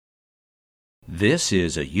This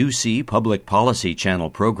is a UC Public Policy Channel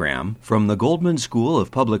program from the Goldman School of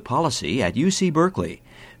Public Policy at UC Berkeley.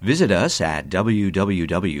 Visit us at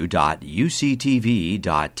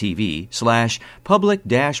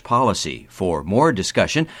www.uctv.tv/public-policy for more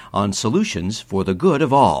discussion on solutions for the good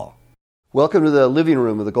of all. Welcome to the living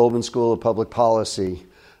room of the Goldman School of Public Policy.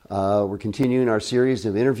 We're continuing our series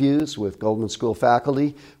of interviews with Goldman School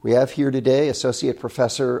faculty. We have here today Associate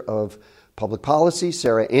Professor of Public Policy,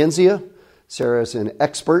 Sarah Anzia. Sarah is an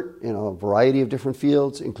expert in a variety of different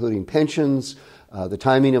fields, including pensions, the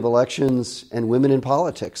timing of elections, and women in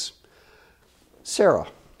politics. Sarah,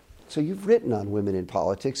 so you've written on women in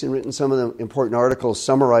politics and written some of the important articles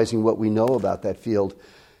summarizing what we know about that field.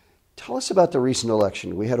 Tell us about the recent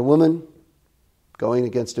election. We had a woman going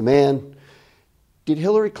against a man. Did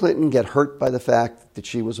Hillary Clinton get hurt by the fact that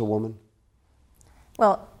she was a woman?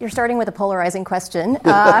 Well, you're starting with a polarizing question.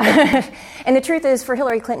 And the truth is, for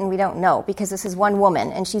Hillary Clinton, we don't know, because this is one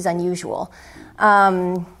woman, and she's unusual.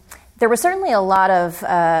 There was certainly a lot of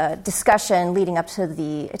discussion leading up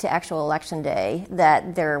to actual election day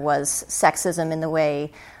that there was sexism in the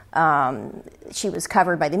way she was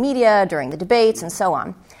covered by the media during the debates and so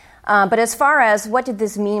on. But as far as what did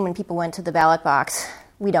this mean when people went to the ballot box,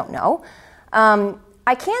 we don't know.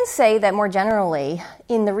 I can say that more generally,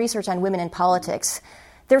 in the research on women in politics,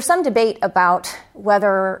 there's some debate about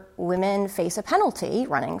whether women face a penalty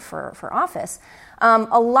running for office.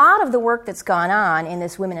 A lot of the work that's gone on in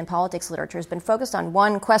this women in politics literature has been focused on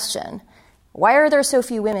one question: why are there so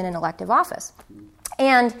few women in elective office?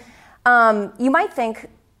 And you might think,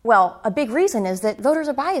 well, a big reason is that voters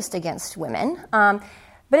are biased against women, but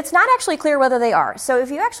it's not actually clear whether they are. So if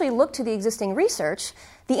you actually look to the existing research,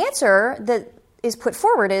 the answer that is put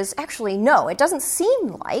forward is actually no. It doesn't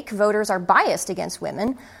seem like voters are biased against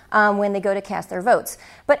women when they go to cast their votes.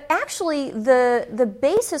 But actually, the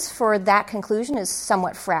basis for that conclusion is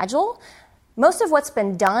somewhat fragile. Most of what's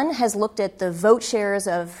been done has looked at the vote shares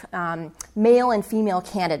of male and female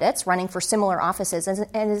candidates running for similar offices and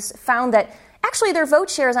has found that actually their vote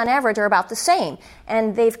shares on average are about the same.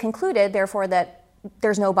 And they've concluded, therefore, that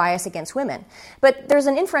there's no bias against women. But there's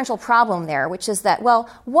an inferential problem there, which is that, well,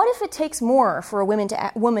 what if it takes more for a woman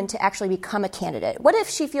to actually become a candidate? What if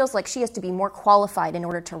she feels like she has to be more qualified in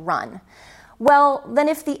order to run? Well, then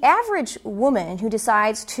if the average woman who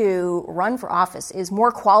decides to run for office is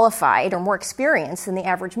more qualified or more experienced than the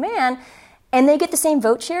average man, and they get the same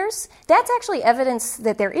vote shares, that's actually evidence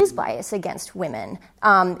that there is bias against women.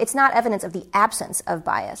 It's not evidence of the absence of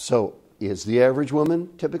bias. So is the average woman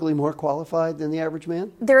typically more qualified than the average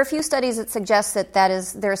man? There are a few studies that suggest that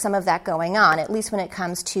there is some of that going on, at least when it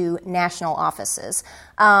comes to national offices.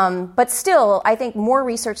 But still, I think more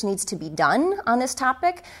research needs to be done on this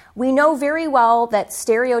topic. We know very well that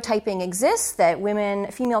stereotyping exists, that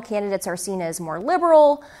female candidates are seen as more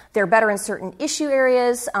liberal, they're better in certain issue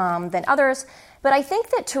areas than others. But I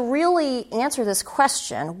think that to really answer this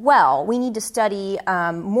question well, we need to study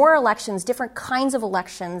more elections, different kinds of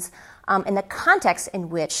elections, and the context in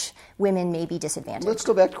which women may be disadvantaged. Let's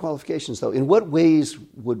go back to qualifications, though. In what ways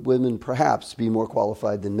would women perhaps be more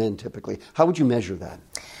qualified than men typically? How would you measure that?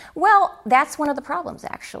 Well, that's one of the problems,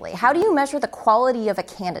 actually. How do you measure the quality of a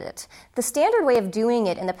candidate? The standard way of doing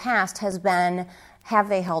it in the past has been, have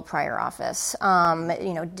they held prior office?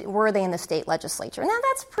 Were they in the state legislature? Now,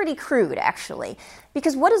 that's pretty crude, actually,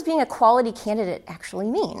 because what does being a quality candidate actually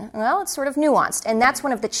mean? Well, it's sort of nuanced, and that's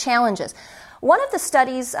one of the challenges. One of the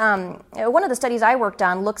studies I worked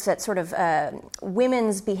on looks at sort of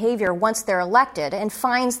women's behavior once they're elected and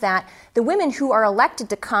finds that the women who are elected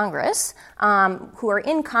to Congress, who are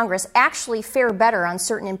in Congress, actually fare better on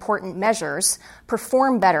certain important measures,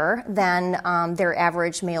 perform better than their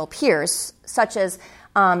average male peers, such as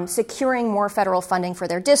securing more federal funding for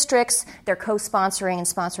their districts, they're co-sponsoring and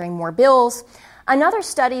sponsoring more bills. Another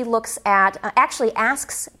study looks at, actually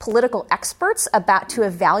asks political experts to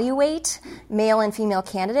evaluate male and female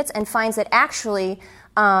candidates and finds that actually,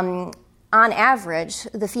 on average,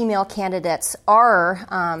 the female candidates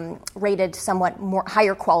are rated somewhat more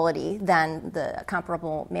higher quality than the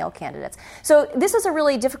comparable male candidates. So this is a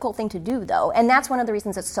really difficult thing to do, though, and that's one of the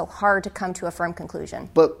reasons it's so hard to come to a firm conclusion.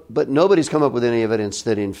 But nobody's come up with any evidence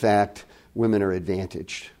that, in fact, women are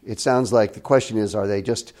advantaged. It sounds like the question is, are they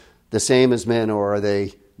just the same as men, or are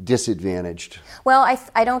they disadvantaged? Well,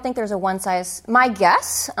 I don't think there's a one-size. My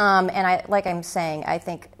guess, like I'm saying, I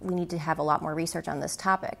think we need to have a lot more research on this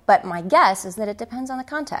topic. But my guess is that it depends on the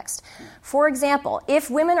context. For example, if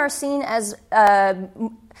women are seen as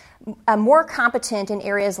more competent in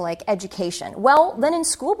areas like education. Well, then in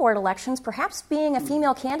school board elections, perhaps being a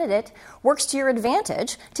female candidate works to your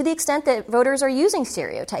advantage to the extent that voters are using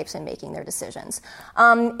stereotypes in making their decisions.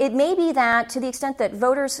 It may be that to the extent that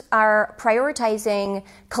voters are prioritizing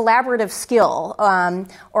collaborative skill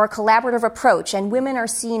or a collaborative approach, and women are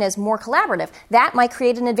seen as more collaborative, that might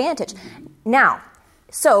create an advantage. Now,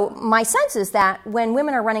 so my sense is that when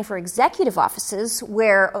women are running for executive offices,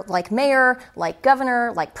 where like mayor, like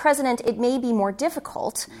governor, like president, it may be more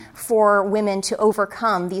difficult for women to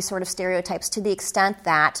overcome these sort of stereotypes to the extent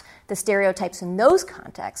that the stereotypes in those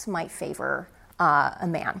contexts might favor a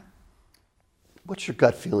man. What's your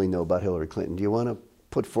gut feeling, though, about Hillary Clinton? Do you want to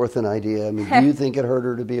put forth an idea? I mean, do you think it hurt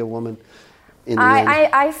her to be a woman?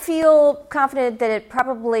 I feel confident that it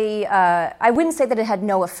probably, I wouldn't say that it had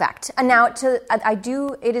no effect. And now,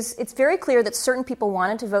 it's very clear that certain people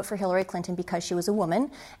wanted to vote for Hillary Clinton because she was a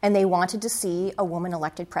woman, and they wanted to see a woman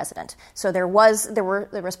elected president. So there was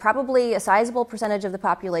probably a sizable percentage of the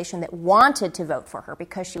population that wanted to vote for her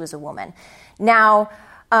because she was a woman. Now,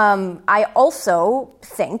 I also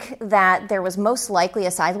think that there was most likely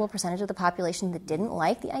a sizable percentage of the population that didn't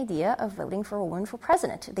like the idea of voting for a woman for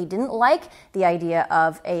president. They didn't like the idea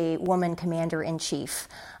of a woman commander-in-chief,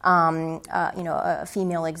 a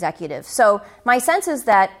female executive. So my sense is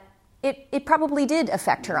that it probably did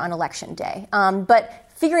affect her on election day. But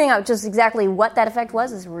figuring out just exactly what that effect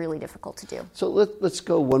was is really difficult to do. So let's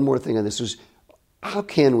go one more thing on this. How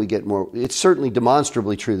can we get more? It's certainly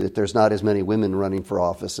demonstrably true that there's not as many women running for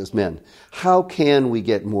office as men. How can we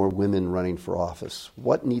get more women running for office?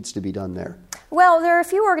 What needs to be done there? Well, there are a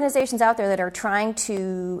few organizations out there that are trying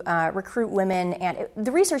to recruit women, and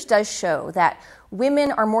the research does show that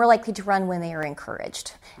women are more likely to run when they are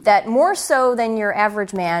encouraged. That more so than your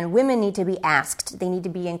average man, women need to be asked, they need to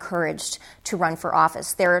be encouraged to run for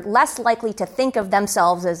office. They're less likely to think of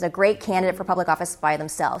themselves as a great candidate for public office by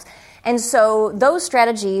themselves. And so those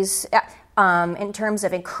strategies, in terms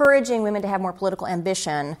of encouraging women to have more political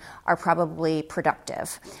ambition, are probably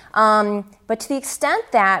productive. But to the extent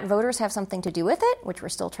that voters have something to do with it, which we're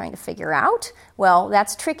still trying to figure out, well,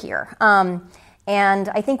 that's trickier. And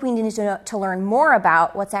I think we need to learn more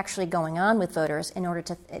about what's actually going on with voters in order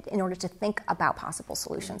to think about possible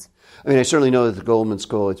solutions. I mean, I certainly know that the Goldman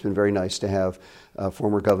School, it's been very nice to have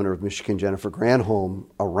former governor of Michigan, Jennifer Granholm,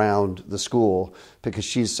 around the school, because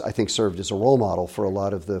she's, I think, served as a role model for a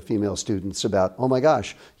lot of the female students about, oh my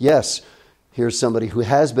gosh, yes, here's somebody who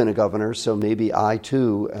has been a governor, so maybe I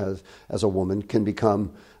too, as a woman, can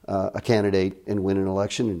become a candidate and win an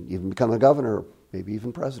election and even become a governor, maybe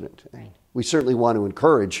even president. Right. We certainly want to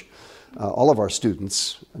encourage all of our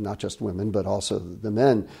students, not just women, but also the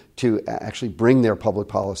men, to actually bring their public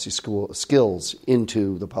policy skills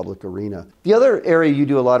into the public arena. The other area you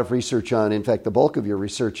do a lot of research on, in fact, the bulk of your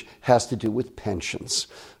research, has to do with pensions,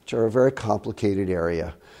 which are a very complicated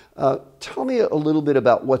area. Tell me a little bit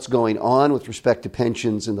about what's going on with respect to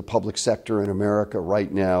pensions in the public sector in America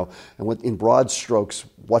right now, and what, in broad strokes,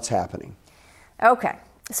 what's happening. Okay.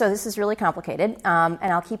 So this is really complicated, and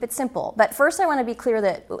I'll keep it simple. But first I want to be clear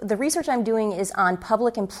that the research I'm doing is on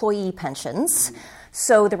public employee pensions,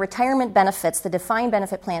 so the retirement benefits, the defined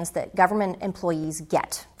benefit plans that government employees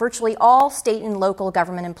get. Virtually all state and local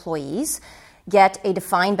government employees get a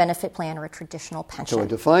defined benefit plan or a traditional pension. So a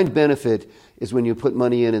defined benefit is when you put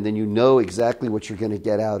money in and then you know exactly what you're going to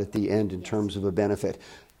get out at the end in terms of a benefit.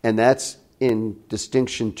 And that's in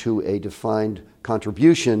distinction to a defined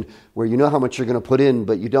contribution where you know how much you're going to put in,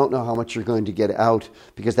 but you don't know how much you're going to get out,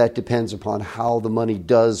 because that depends upon how the money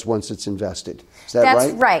does once it's invested. Is that right?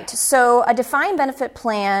 That's right. So a defined benefit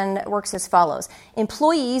plan works as follows.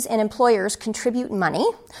 Employees and employers contribute money.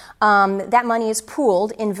 That money is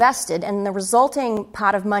pooled, invested, and the resulting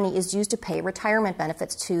pot of money is used to pay retirement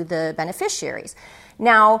benefits to the beneficiaries.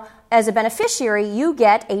 Now, as a beneficiary, you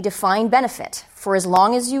get a defined benefit for as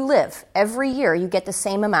long as you live. Every year you get the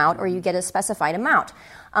same amount, or you get a specified amount.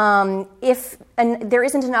 If there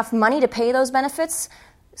isn't enough money to pay those benefits,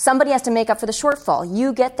 somebody has to make up for the shortfall.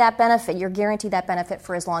 You get that benefit. You're guaranteed that benefit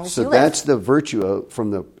for as long as you live. So that's the virtue from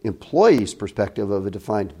the employee's perspective of a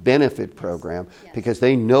defined benefit program, because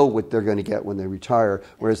they know what they're going to get when they retire,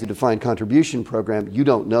 whereas the defined contribution program, you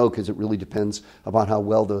don't know, because it really depends upon how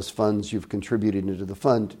well those funds you've contributed into the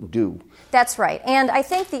fund do. That's right. And I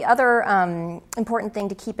think the other important thing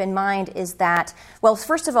to keep in mind is that, well,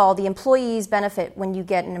 first of all, the employee's benefit when you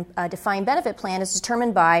get a defined benefit plan is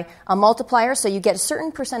determined by a multiplier, so you get a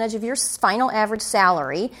certain percentage of your final average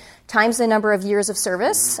salary times the number of years of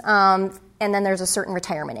service, and then there's a certain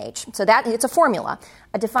retirement age. So that it's a formula.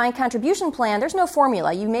 A defined contribution plan, there's no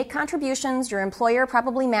formula. You make contributions, your employer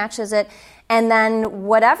probably matches it, and then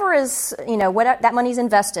whatever is, what that money's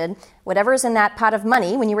invested, whatever is in that pot of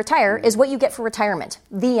money when you retire is what you get for retirement.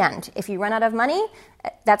 The end. If you run out of money,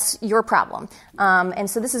 that's your problem. And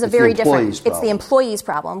so this is very different. It's the employee's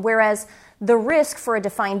problem. Whereas the risk for a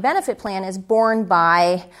defined benefit plan is borne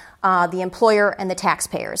by the employer and the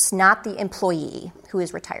taxpayers, not the employee who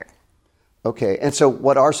is retired. Okay, and so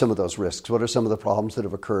what are some of those risks? What are some of the problems that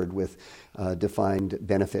have occurred with defined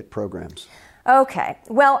benefit programs? Okay,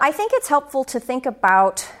 well, I think it's helpful to think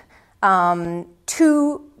about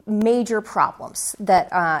two major problems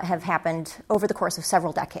that have happened over the course of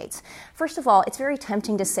several decades. First of all, it's very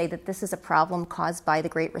tempting to say that this is a problem caused by the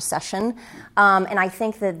Great Recession, and I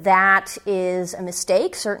think that is a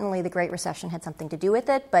mistake. Certainly the Great Recession had something to do with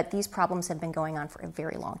it, but these problems have been going on for a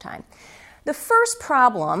very long time. The first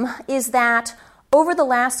problem is that over the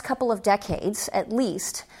last couple of decades, at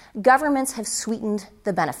least, governments have sweetened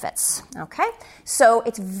the benefits, okay? So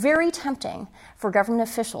it's very tempting for government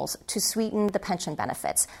officials to sweeten the pension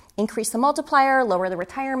benefits, increase the multiplier, lower the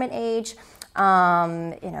retirement age,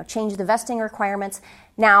 change the vesting requirements.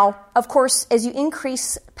 Now, of course, as you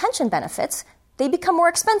increase pension benefits, they become more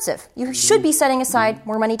expensive. You should be setting aside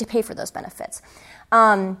more money to pay for those benefits.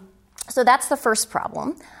 So that's the first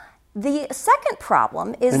problem. The second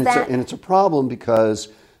problem is and it's a problem because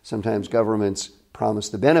sometimes governments promise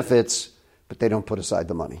the benefits, but they don't put aside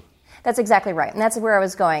the money. That's exactly right, and that's where I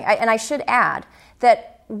was going. And I should add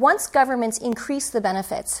that once governments increase the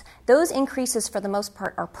benefits, those increases for the most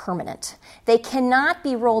part are permanent. They cannot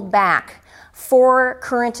be rolled back for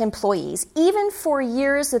current employees, even for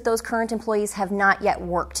years that those current employees have not yet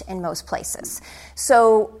worked in most places.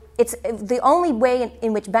 So it's the only way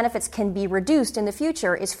in which benefits can be reduced in the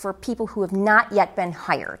future is for people who have not yet been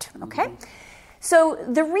hired, okay? So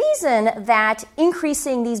the reason that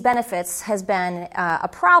increasing these benefits has been a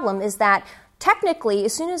problem is that technically,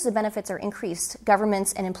 as soon as the benefits are increased,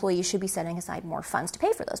 governments and employees should be setting aside more funds to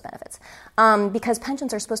pay for those benefits because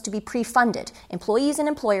pensions are supposed to be pre-funded. Employees and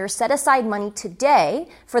employers set aside money today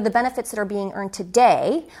for the benefits that are being earned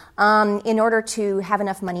today in order to have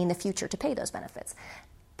enough money in the future to pay those benefits.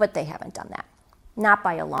 But they haven't done that, not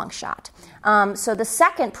by a long shot. So the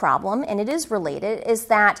second problem, and it is related, is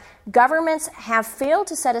that governments have failed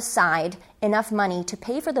to set aside enough money to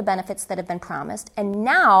pay for the benefits that have been promised, and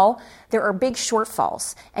now there are big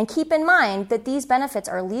shortfalls. And keep in mind that these benefits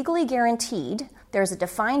are legally guaranteed. There's a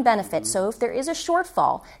defined benefit, so if there is a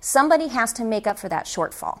shortfall, somebody has to make up for that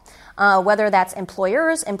shortfall, whether that's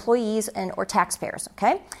employers, employees, or taxpayers,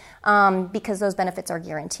 okay? Because those benefits are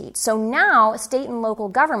guaranteed. So now state and local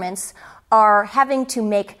governments are having to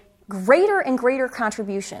make greater and greater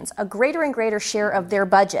contributions, a greater and greater share of their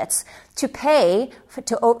budgets to pay for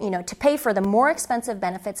the more expensive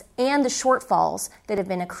benefits and the shortfalls that have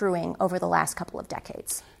been accruing over the last couple of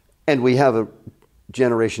decades. And we have a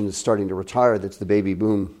generation that's starting to retire that's the baby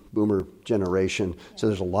boomer generation. So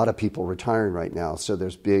there's a lot of people retiring right now. So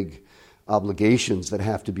there's big obligations that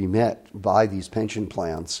have to be met by these pension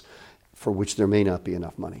plans for which there may not be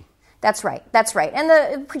enough money. That's right. And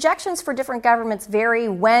the projections for different governments vary.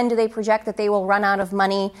 When do they project that they will run out of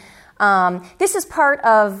money? This is part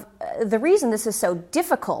of the reason this is so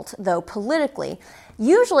difficult, though, politically.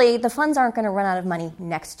 Usually, the funds aren't going to run out of money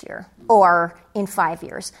next year or in 5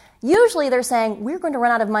 years. Usually, they're saying, we're going to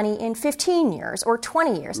run out of money in 15 years or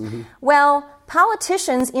 20 years. Mm-hmm. Well,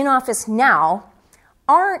 politicians in office now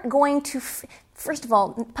aren't going to... First of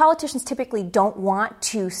all, politicians typically don't want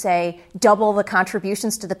to, say, double the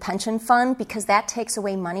contributions to the pension fund because that takes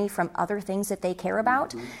away money from other things that they care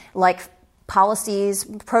about, like policies,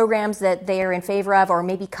 programs that they are in favor of, or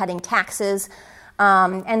maybe cutting taxes.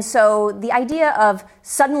 And so the idea of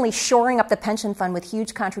suddenly shoring up the pension fund with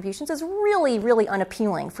huge contributions is really, really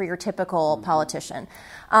unappealing for your typical politician.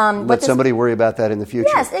 Let somebody worry about that in the future.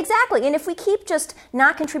 Yes, exactly. And if we keep just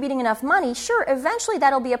not contributing enough money, sure, eventually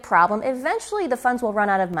that'll be a problem. Eventually the funds will run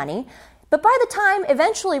out of money. But by the time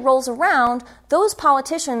eventually rolls around, those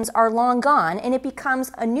politicians are long gone, and it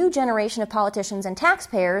becomes a new generation of politicians and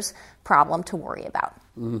taxpayers problem to worry about.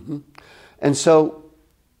 Mm-hmm. And so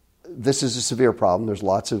this is a severe problem. There's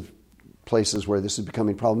lots of places where this is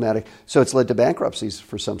becoming problematic. So it's led to bankruptcies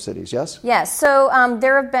for some cities, yes? Yes. So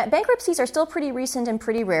there have been, bankruptcies are still pretty recent and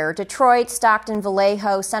pretty rare. Detroit, Stockton,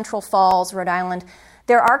 Vallejo, Central Falls, Rhode Island.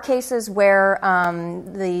 There are cases where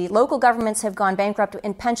the local governments have gone bankrupt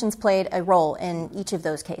and pensions played a role in each of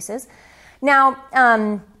those cases. Now,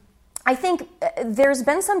 I think there's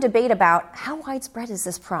been some debate about how widespread is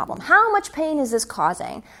this problem? How much pain is this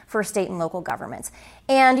causing for state and local governments?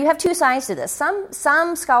 And you have two sides to this.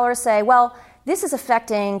 Some scholars say, well, this is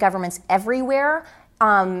affecting governments everywhere,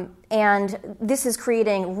 and this is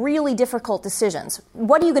creating really difficult decisions.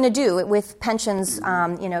 What are you going to do with pensions,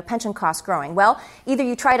 pension costs growing? Well, either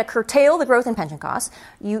you try to curtail the growth in pension costs,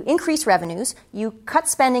 you increase revenues, you cut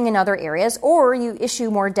spending in other areas, or you issue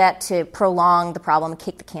more debt to prolong the problem and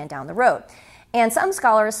kick the can down the road. And some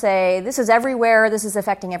scholars say this is everywhere, this is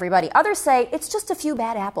affecting everybody. Others say it's just a few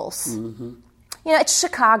bad apples. Mm-hmm. It's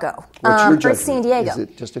Chicago or San Diego. Is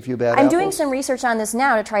it just a few bad I'm apples? doing some research on this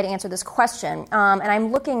now to try to answer this question, and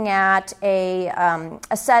I'm looking at a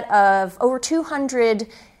set of over 200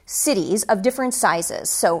 cities of different sizes,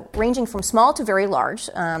 so ranging from small to very large.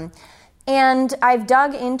 And I've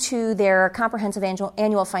dug into their comprehensive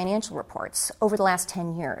annual financial reports over the last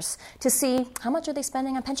 10 years to see how much are they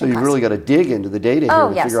spending on pension So you've costs. really got to dig into the data here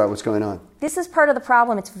to figure out what's going on. This is part of the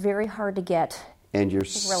problem. It's very hard to get. And your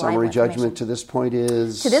summary judgment to this point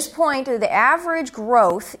is? To this point, the average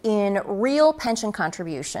growth in real pension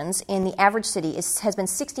contributions in the average city has been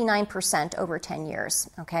 69% over 10 years.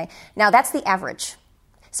 Okay, now that's the average.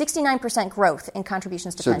 69% growth in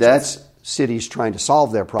contributions to pensions. So that's cities trying to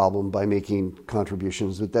solve their problem by making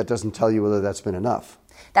contributions, but that doesn't tell you whether that's been enough.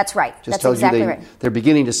 That's right. Just that's tells exactly you right. They're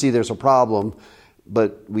beginning to see there's a problem,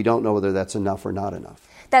 but we don't know whether that's enough or not enough.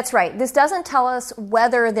 That's right. This doesn't tell us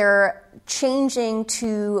whether they're changing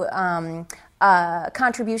to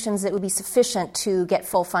contributions that would be sufficient to get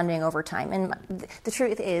full funding over time. And the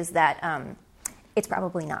truth is that it's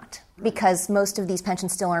probably not, because most of these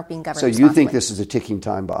pensions still aren't being governed So responsibly. you think this is a ticking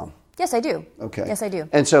time bomb? Yes, I do. Okay. Yes, I do.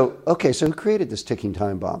 And so who created this ticking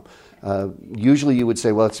time bomb? Usually you would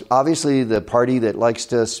say, well, it's obviously the party that likes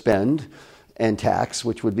to spend and tax,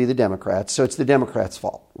 which would be the Democrats. So it's the Democrats'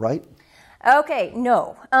 fault, right? Okay,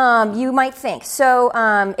 no. You might think. So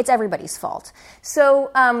it's everybody's fault.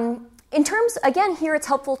 So in terms, again, here it's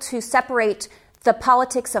helpful to separate the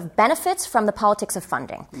politics of benefits from the politics of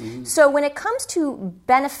funding. Mm-hmm. So when it comes to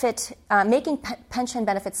making pension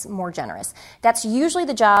benefits more generous, that's usually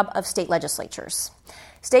the job of state legislatures.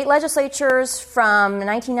 State legislatures from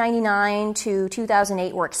 1999 to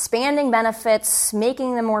 2008 were expanding benefits,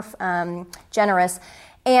 making them more generous.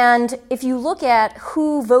 And if you look at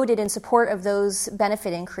who voted in support of those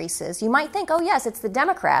benefit increases, you might think, oh, yes, it's the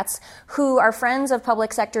Democrats who are friends of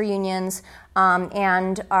public sector unions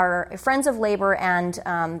and are friends of labor and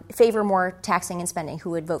favor more taxing and spending,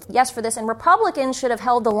 who would vote yes for this. And Republicans should have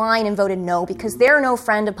held the line and voted no, because they're no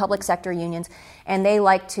friend of public sector unions and they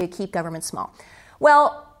like to keep government small.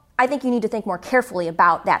 Well, I think you need to think more carefully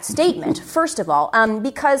about that statement, first of all,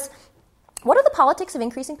 because what are the politics of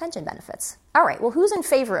increasing pension benefits? All right, well, who's in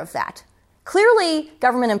favor of that? Clearly,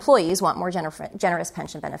 government employees want more generous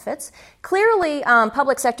pension benefits. Clearly,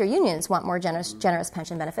 public sector unions want more generous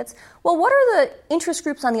pension benefits. Well, what are the interest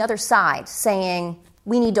groups on the other side saying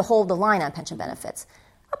we need to hold the line on pension benefits?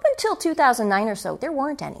 Up until 2009 or so, there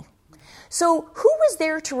weren't any. So who was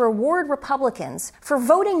there to reward Republicans for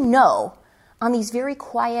voting no on these the very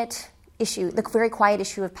quiet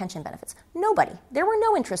issue of pension benefits? Nobody. There were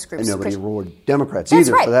no interest groups. And nobody rewarded Democrats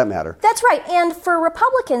either, for that matter. That's right. And for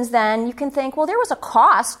Republicans, then, you can think, well, there was a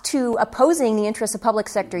cost to opposing the interests of public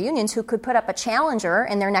sector unions who could put up a challenger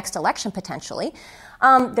in their next election, potentially.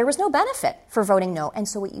 There was no benefit for voting no. And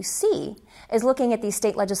so what you see is, looking at these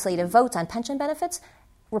state legislative votes on pension benefits,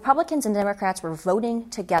 Republicans and Democrats were voting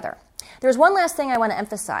together. There's one last thing I want to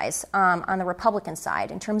emphasize on the Republican side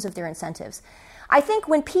in terms of their incentives. I think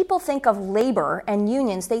when people think of labor and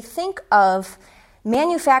unions, they think of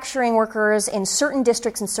manufacturing workers in certain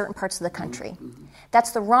districts in certain parts of the country.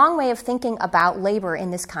 That's the wrong way of thinking about labor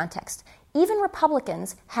in this context. Even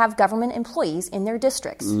Republicans have government employees in their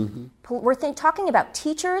districts. Mm-hmm. We're talking about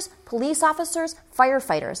teachers, police officers,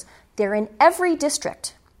 firefighters. They're in every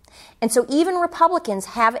district. And so even Republicans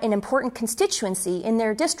have an important constituency in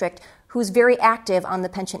their district who's very active on the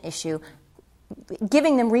pension issue,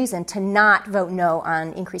 giving them reason to not vote no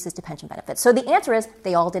on increases to pension benefits. So the answer is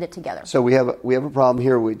they all did it together. So we have a problem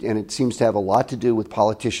here, and it seems to have a lot to do with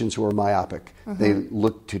politicians who are myopic. Mm-hmm. They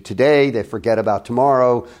look to today, they forget about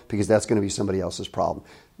tomorrow, because that's going to be somebody else's problem.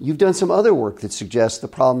 You've done some other work that suggests the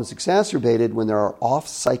problem is exacerbated when there are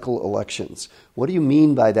off-cycle elections. What do you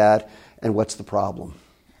mean by that, and what's the problem?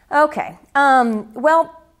 Okay.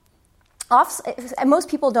 Most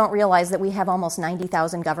people don't realize that we have almost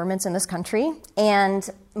 90,000 governments in this country, and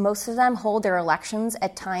most of them hold their elections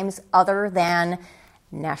at times other than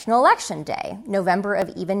National Election Day, November of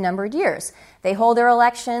even-numbered years. They hold their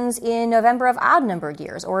elections in November of odd-numbered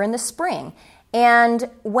years or in the spring. And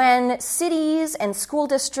when cities and school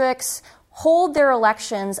districts hold their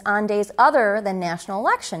elections on days other than National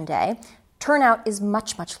Election Day, turnout is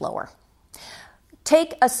much, much lower.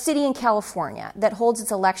 Take a city in California that holds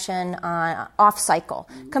its election off cycle.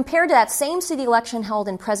 Compared to that same city election held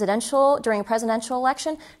during a presidential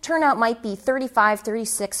election, turnout might be 35,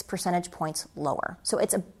 36 percentage points lower. So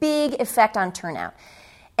it's a big effect on turnout.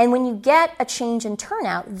 And when you get a change in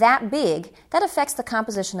turnout that big, that affects the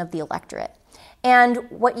composition of the electorate. And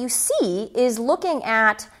what you see is looking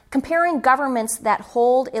at comparing governments that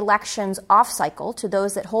hold elections off cycle to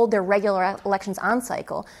those that hold their regular elections on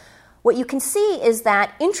cycle. What you can see is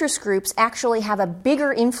that interest groups actually have a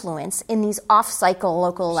bigger influence in these off-cycle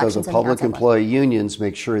local elections. So the public employee unions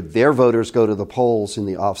make sure their voters go to the polls in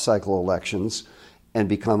the off-cycle elections and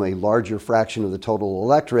become a larger fraction of the total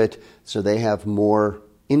electorate, so they have more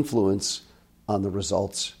influence on the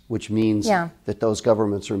results, which means that those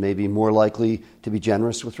governments are maybe more likely to be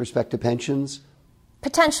generous with respect to pensions.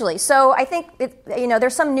 Potentially. So I think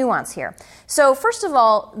there's some nuance here. So first of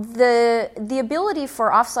all, the ability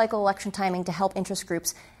for off-cycle election timing to help interest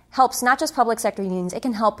groups helps not just public sector unions, it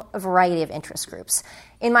can help a variety of interest groups.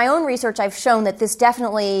 In my own research, I've shown that this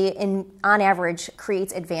definitely, on average,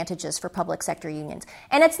 creates advantages for public sector unions.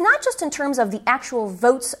 And it's not just in terms of the actual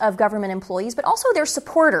votes of government employees, but also their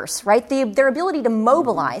supporters, right? Their ability to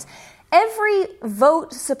mobilize. Every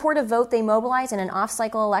supportive vote they mobilize in an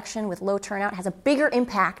off-cycle election with low turnout has a bigger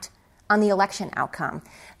impact on the election outcome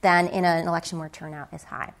than in an election where turnout is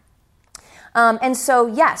high. And so,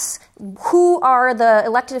 yes, who are the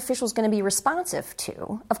elected officials going to be responsive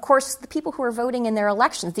to? Of course, the people who are voting in their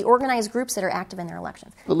elections, the organized groups that are active in their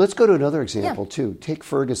elections. But let's go to another example, too. Take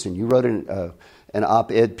Ferguson. You wrote an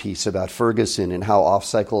op-ed piece about Ferguson and how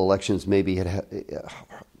off-cycle elections maybe had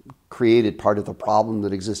created part of the problem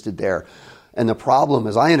that existed there. And the problem,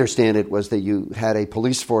 as I understand it, was that you had a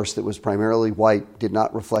police force that was primarily white, did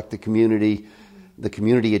not reflect the community. The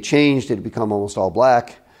community had changed, it had become almost all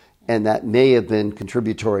black, and that may have been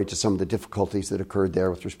contributory to some of the difficulties that occurred there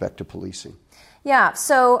with respect to policing. Yeah,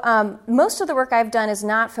 so most of the work I've done is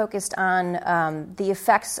not focused on the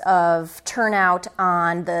effects of turnout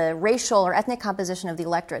on the racial or ethnic composition of the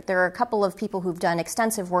electorate. There are a couple of people who've done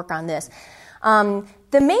extensive work on this.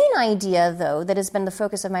 The main idea, though, that has been the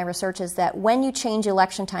focus of my research is that when you change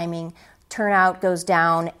election timing, turnout goes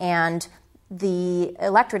down and the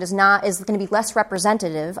electorate is going to be less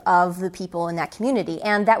representative of the people in that community.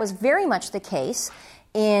 And that was very much the case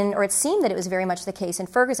it seemed that it was very much the case in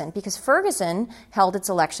Ferguson, because Ferguson held its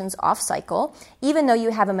elections off-cycle. Even though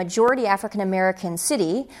you have a majority African-American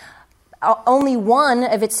city, only one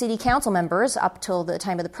of its city council members, up till the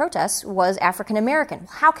time of the protests, was African-American.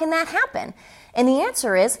 How can that happen? And the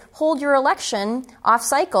answer is, hold your election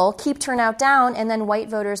off-cycle, keep turnout down, and then white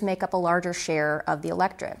voters make up a larger share of the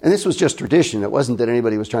electorate. And this was just tradition. It wasn't that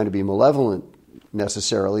anybody was trying to be malevolent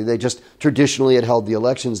necessarily. They just traditionally had held the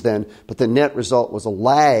elections then, but the net result was a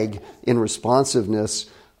lag in responsiveness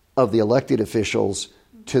of the elected officials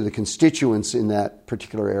to the constituents in that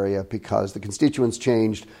particular area, because the constituents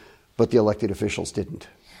changed, but the elected officials didn't.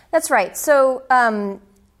 That's right. So,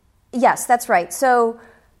 yes, that's right. So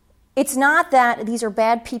it's not that these are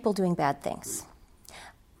bad people doing bad things.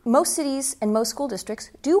 Most cities and most school districts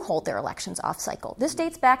do hold their elections off-cycle. This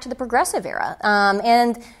dates back to the progressive era.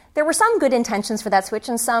 And there were some good intentions for that switch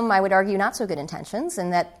and some, I would argue, not so good intentions.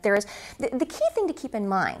 And that there is the key thing to keep in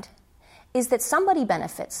mind is that somebody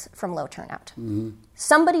benefits from low turnout. Mm-hmm.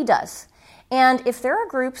 Somebody does. And if there are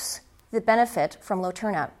groups that benefit from low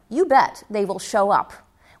turnout, you bet they will show up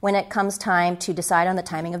when it comes time to decide on the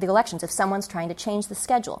timing of the elections if someone's trying to change the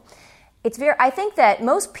schedule. I think that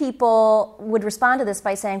most people would respond to this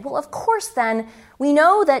by saying, well, of course then, we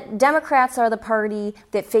know that Democrats are the party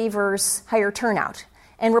that favors higher turnout,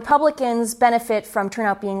 and Republicans benefit from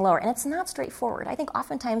turnout being lower. And it's not straightforward. I think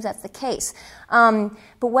oftentimes that's the case. But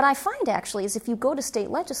what I find actually is if you go to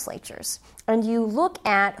state legislatures and you look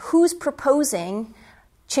at who's proposing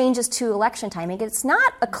changes to election timing, it's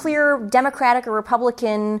not a clear Democratic or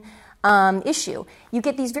Republican issue. You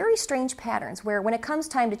get these very strange patterns where when it comes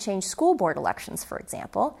time to change school board elections, for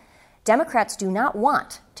example, Democrats do not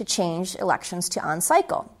want to change elections to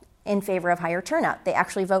on-cycle in favor of higher turnout. They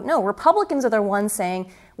actually vote no. Republicans are the ones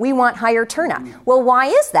saying, we want higher turnout. Well, why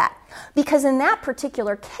is that? Because in that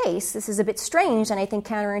particular case, this is a bit strange and I think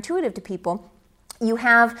counterintuitive to people, you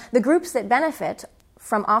have the groups that benefit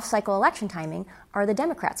from off-cycle election timing are the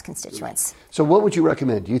Democrats' constituents. So what would you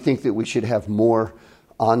recommend? Do you think that we should have more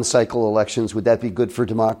on-cycle elections? Would that be good for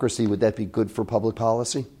democracy? Would that be good for public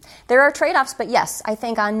policy? There are trade-offs, but yes, I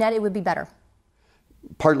think on net it would be better.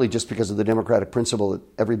 partly just because of the democratic principle that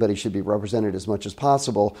everybody should be represented as much as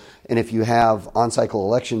possible. And if you have on-cycle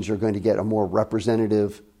elections, you're going to get a more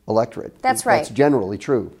representative electorate. That's right. That's generally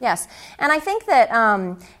true. Yes. And I think that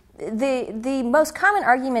the most common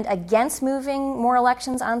argument against moving more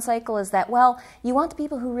elections on cycle is that, well, you want the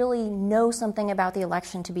people who really know something about the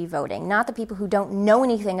election to be voting, not the people who don't know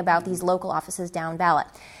anything about these local offices down ballot.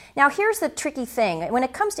 Now, here's the tricky thing. When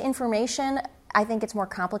it comes to information, I think it's more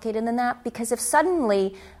complicated than that, because if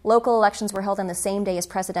suddenly local elections were held on the same day as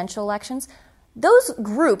presidential elections, those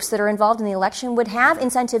groups that are involved in the election would have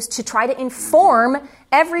incentives to try to inform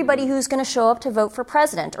everybody who's going to show up to vote for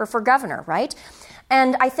president or for governor, right?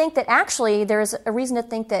 And I think that actually there's a reason to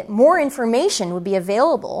think that more information would be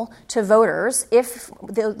available to voters if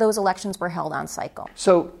those elections were held on cycle.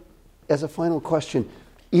 So, as a final question,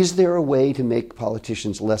 is there a way to make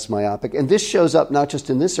politicians less myopic? And this shows up not just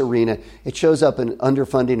in this arena, it shows up in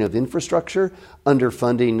underfunding of infrastructure,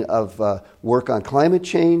 underfunding of work on climate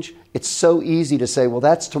change. It's so easy to say, well,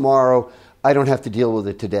 that's tomorrow, I don't have to deal with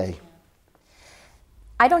it today.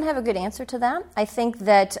 I don't have a good answer to that. I think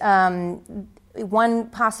that one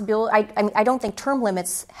possibility, I don't think term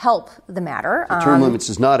limits help the matter. Term limits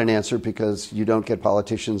is not an answer because you don't get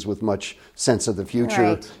politicians with much sense of the future.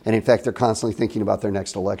 Right. And in fact, they're constantly thinking about their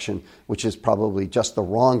next election, which is probably just the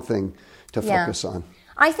wrong thing to focus on.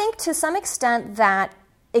 I think to some extent that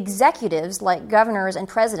executives like governors and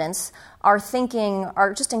presidents are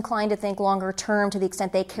just inclined to think longer term to the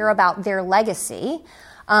extent they care about their legacy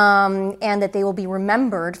and that they will be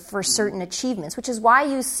remembered for certain achievements, which is why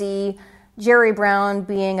you see Jerry Brown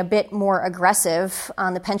being a bit more aggressive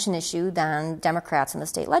on the pension issue than Democrats in the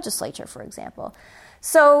state legislature, for example.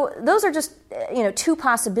 So those are just two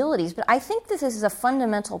possibilities, but I think this is a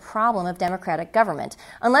fundamental problem of democratic government.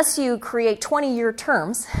 Unless you create 20-year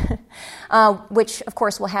terms, which of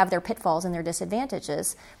course will have their pitfalls and their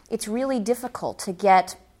disadvantages, it's really difficult to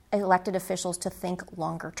get elected officials to think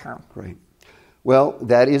longer term. Great. Well,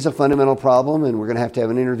 that is a fundamental problem, and we're going to have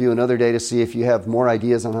an interview another day to see if you have more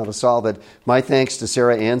ideas on how to solve it. My thanks to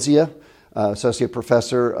Sarah Anzia, Associate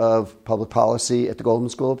Professor of Public Policy at the Goldman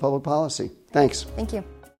School of Public Policy. Thanks. Thank you.